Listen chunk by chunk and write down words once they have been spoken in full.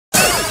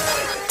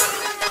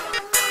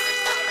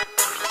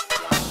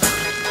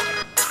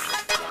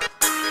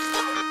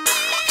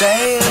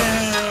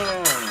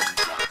Damn.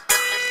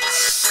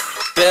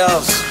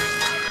 Bells.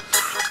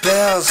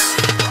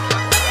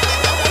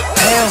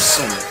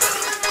 Handsome.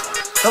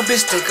 Yo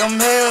bitch think I'm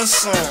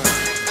handsome.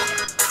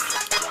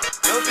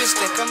 Yo bitch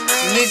think I'm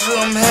handsome. Nigga,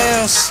 I'm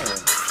handsome.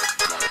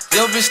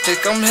 Yo bitch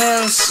think I'm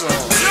handsome.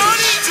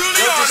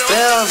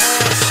 Bells.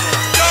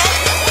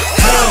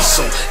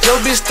 Handsome. Yo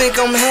bitch think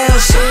I'm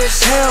handsome.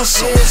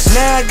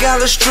 Now I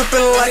got her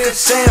stripping like a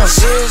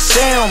dancer.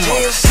 Damn,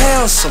 I'm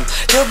handsome.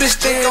 Yo bitch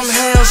think I'm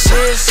handsome.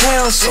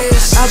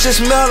 I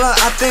just met her,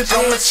 I think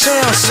I'm a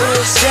chance.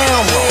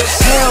 Damn, I'm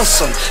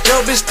handsome.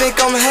 Yo bitch think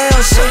I'm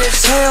handsome.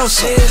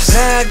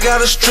 Now I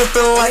got her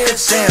stripping like a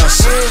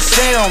dancer.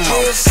 Damn,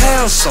 I'm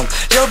handsome.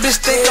 Yo bitch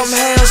think I'm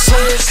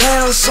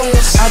handsome.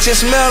 I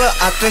just met her,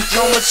 I think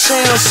I'm a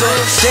chance.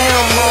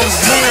 Damn, I'm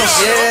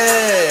handsome.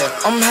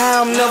 Yeah, I'm high,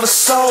 I'm never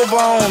sober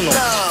on them.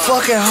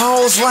 Fucking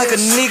hoes like a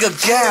nigga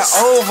got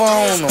over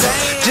on them.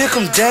 Dick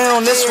them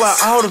down, that's why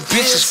all the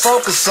bitches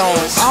focus on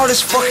them. All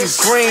this fucking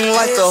green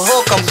like the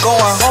hook, I'm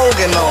going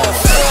Hogan on.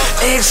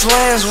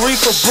 X-Lines,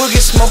 reefer, boogie,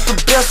 smoke the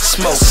best of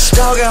smoke.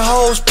 Dogging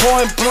hoes,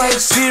 point blank,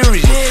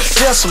 period.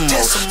 Decimal.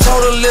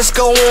 Told her let's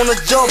go on a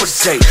double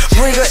date.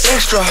 Bring her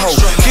extra hoe.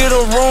 Get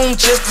a room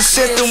just to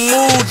set the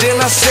mood, then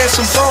I set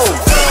some bold.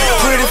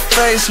 Pretty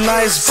face,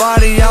 nice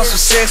body, y'all some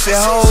sexy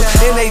hoes.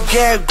 And they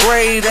got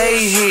grade A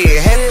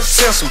here. Had to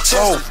sell some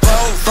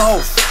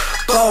both.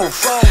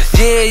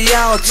 Yeah,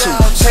 y'all too.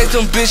 Take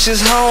them bitches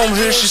home,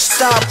 here she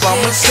stop,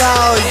 I'ma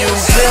call you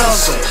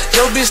Handsome.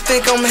 Yo bitch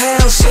think I'm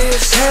handsome.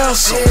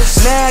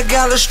 Now I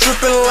got her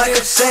stripping like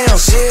a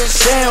dancer.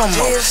 Damn, I'm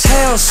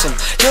handsome.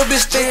 Yo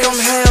bitch think I'm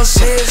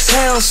handsome.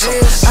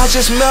 I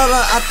just met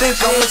her, I think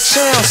I'm a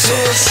chance.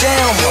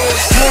 Damn, I'm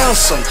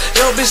handsome.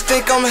 Yo bitch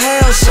think I'm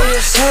handsome.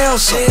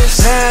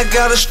 Now I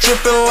got her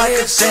stripping like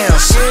a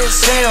dancer.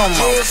 Damn,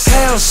 I'm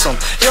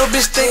handsome. Yo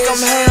bitch think I'm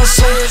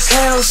handsome.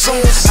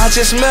 I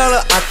just met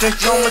her, I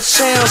think I'm a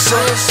chance.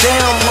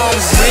 Damn, I'm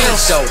real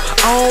though.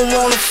 I don't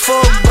wanna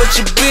fuck, but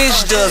your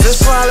bitch does.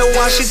 That's probably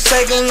why she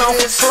taking off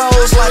her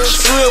clothes like a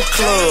strip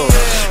club.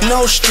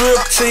 No strip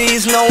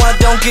tease, no I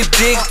don't get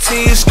dick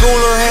teased.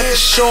 Schooler had to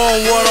show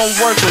 'em what I'm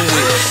working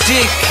with.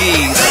 Dick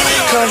keys.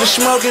 Cause the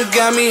smoking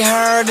got me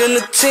higher than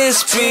the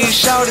 10-speed.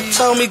 Shawty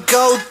told me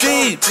go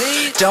deep,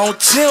 don't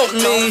tempt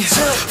me.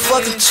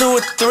 Fucking 2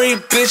 or 3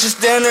 bitches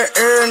down there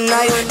every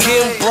night.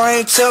 Getting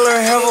brain, tell her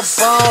have a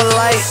ball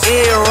like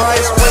Ed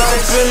Rice. Wake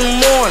up in the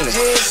morning,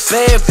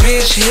 bad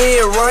bitch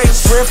head right.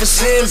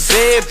 Breakfast in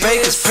bed,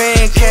 bacon,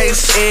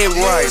 pancakes, egg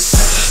rice.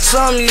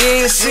 Something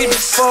you ain't see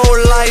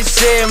before like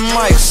that,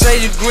 Mike.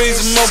 Say you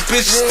greasy more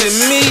bitches than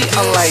me,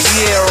 I'm like,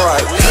 yeah,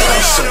 right.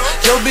 Handsome.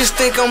 Yo bitch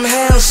think I'm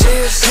handsome.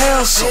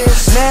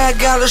 Now I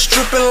got her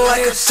stripping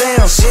like a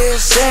dancer.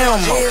 Damn,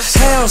 I'm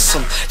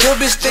handsome. Yo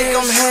bitch think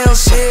I'm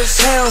handsome.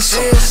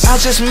 I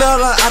just met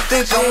her, I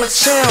think I'm a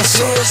chance.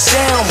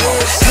 Damn, I'm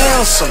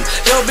handsome.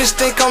 Yo bitch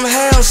think I'm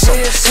handsome.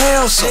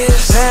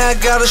 Now I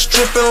got her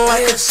stripping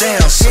like a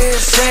dancer.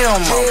 Damn,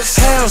 I'm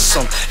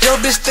handsome. Yo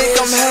bitch think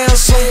I'm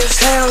handsome.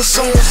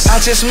 I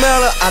just met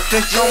her, I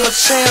think I'm a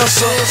chance.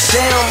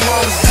 Damn,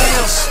 I'm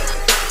handsome.